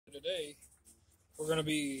today we're going to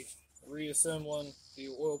be reassembling the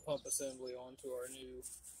oil pump assembly onto our new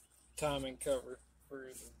timing cover for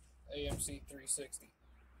the AMC 360.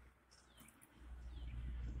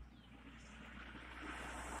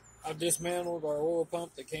 I've dismantled our oil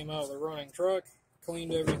pump that came out of the running truck,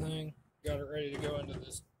 cleaned everything, got it ready to go into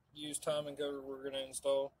this used timing cover we're going to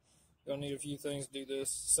install. You'll need a few things to do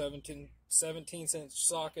this: 17-inch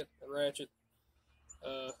socket, a ratchet,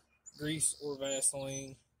 grease or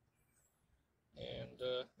Vaseline, and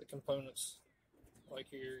the components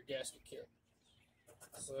like your gasket kit.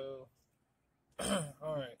 So,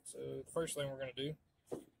 alright, so the first thing we're going to do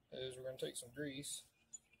is we're going to take some grease,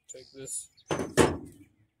 take this,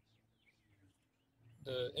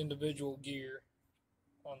 the individual gear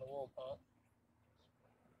on the oil pump.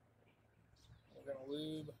 We're going to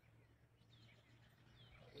lube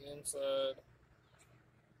the inside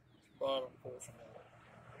bottom portion of it.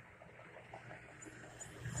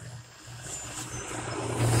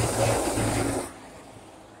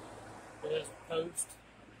 It has a post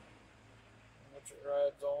which it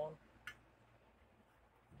rides on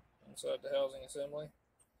inside the housing assembly.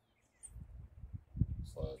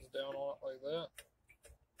 Slides down on it like that.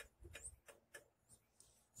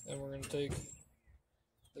 Then we're going to take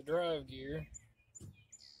the drive gear and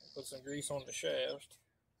put some grease on the shaft.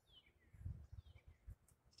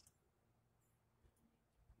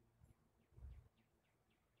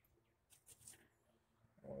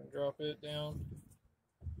 We're going to drop it down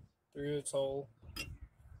through its hole. In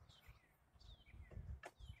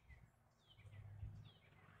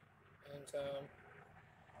time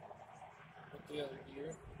with the other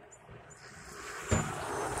gear.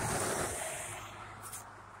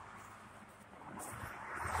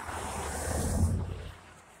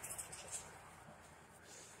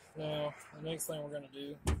 Now, the next thing we're going to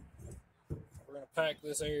do, we're going to pack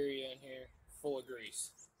this area in here full of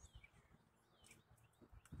grease.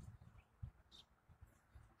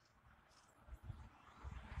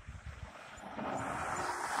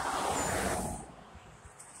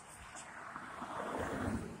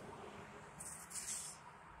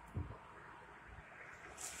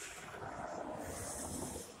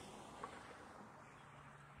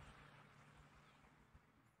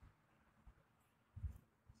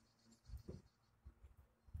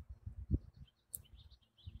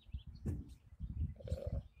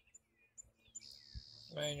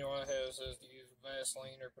 Manual I have says to use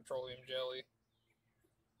Vaseline or petroleum jelly.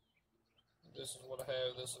 This is what I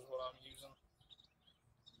have, this is what I'm using.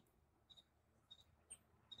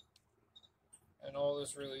 And all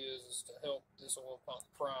this really is to help this oil pump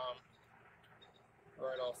prime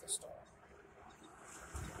right off the start.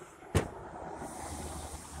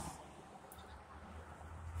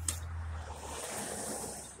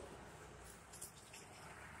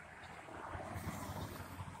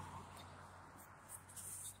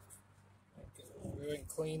 Go ahead and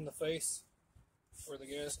clean the face where the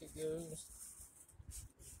gasket goes.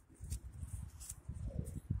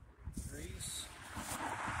 Grease.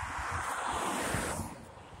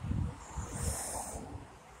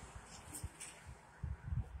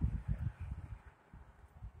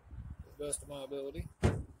 To the best of my ability.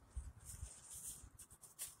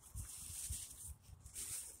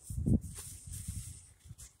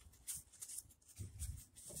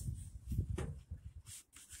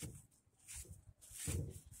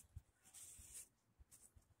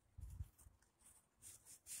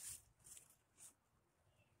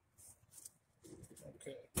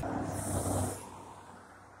 Okay.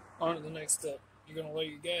 On to the next step. You're going to lay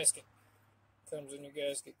your gasket. Comes in your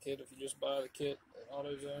gasket kit if you just buy the kit at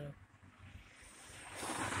AutoZone.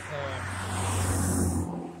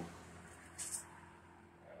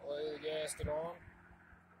 Lay the gasket on.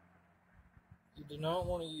 You do not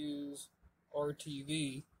want to use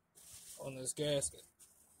RTV on this gasket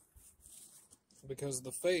because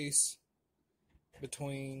the face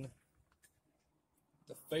between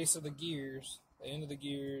the face of the gears, the end of the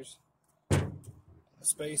gears, the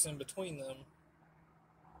space in between them,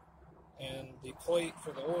 and the plate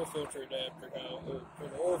for the oil filter adapter,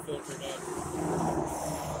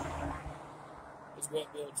 is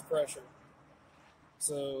what builds pressure.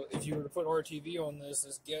 So if you were to put RTV on this,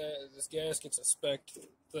 this gasket's a spec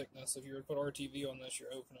thickness. If you were to put RTV on this, you're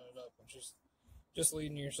opening it up, which is just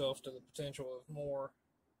leading yourself to the potential of more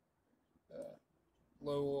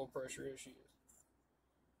low oil pressure issues.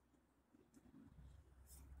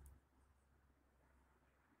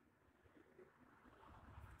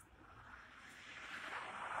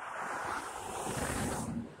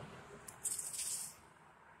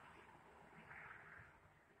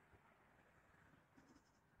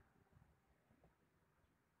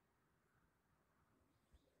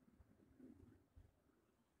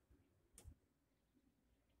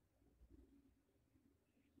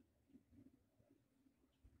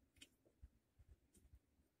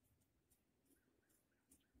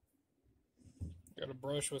 Got a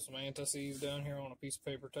brush with some anti-seize down here on a piece of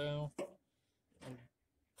paper towel. I'm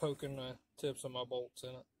poking the tips of my bolts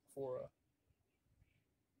in it before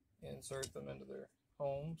I insert them into their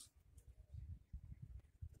homes.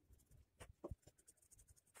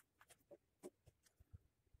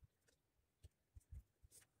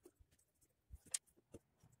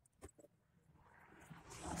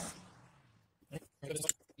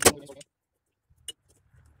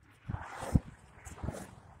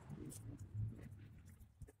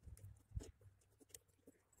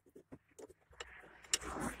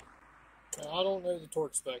 Now, I don't know the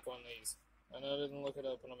torque spec on these, and I didn't look it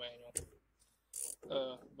up in a manual.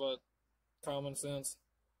 But common sense,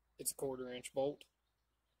 it's a 1/4 inch bolt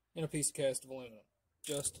in a piece of cast aluminum.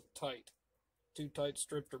 Just tight. Too tight,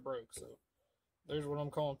 stripped, or broke. So there's what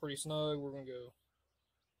I'm calling pretty snug. We're going to go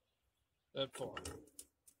that far.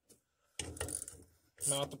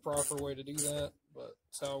 Not the proper way to do that, but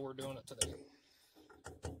it's how we're doing it today.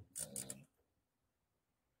 And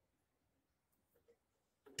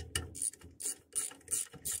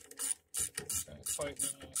kind of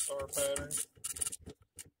tightening in a star pattern.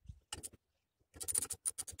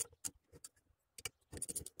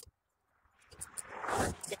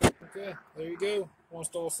 Okay, there you go. Once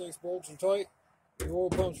all 6 bolts are tight, your oil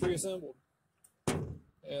pump's reassembled.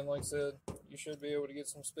 And like I said, you should be able to get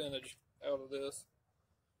some spinach out of this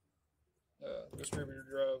distributor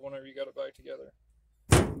drive whenever you got it back together.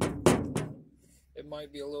 It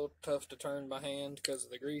might be a little tough to turn by hand because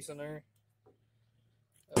of the grease in there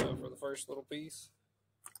for the first little piece.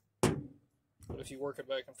 But if you work it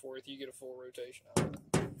back and forth, you get a full rotation out of it.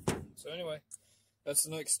 So anyway, that's the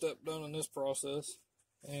next step done in this process.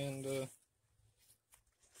 And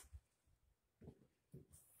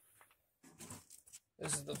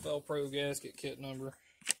this is the Velcro gasket kit number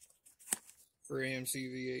for AMC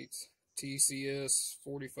V8s, TCS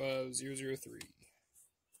 45003.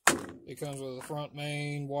 It comes with a front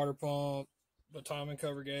main, water pump, the timing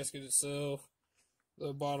cover gasket itself,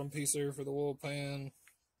 the bottom piece there for the oil pan,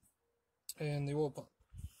 and the oil pump.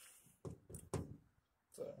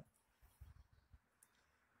 So,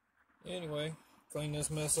 anyway, clean this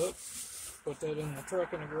mess up, put that in the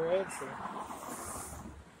truck in the garage. So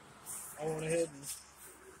I went ahead and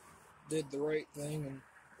did the right thing and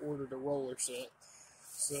ordered a roller set.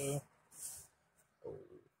 So,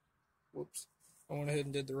 I went ahead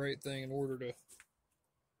and did the right thing and ordered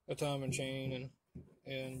a timing chain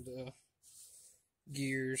and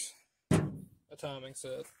gears, a timing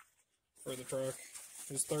set for the truck.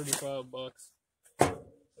 It's $35. So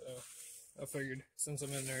I figured since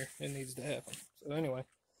I'm in there, it needs to happen. So anyway,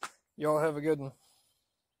 y'all have a good one.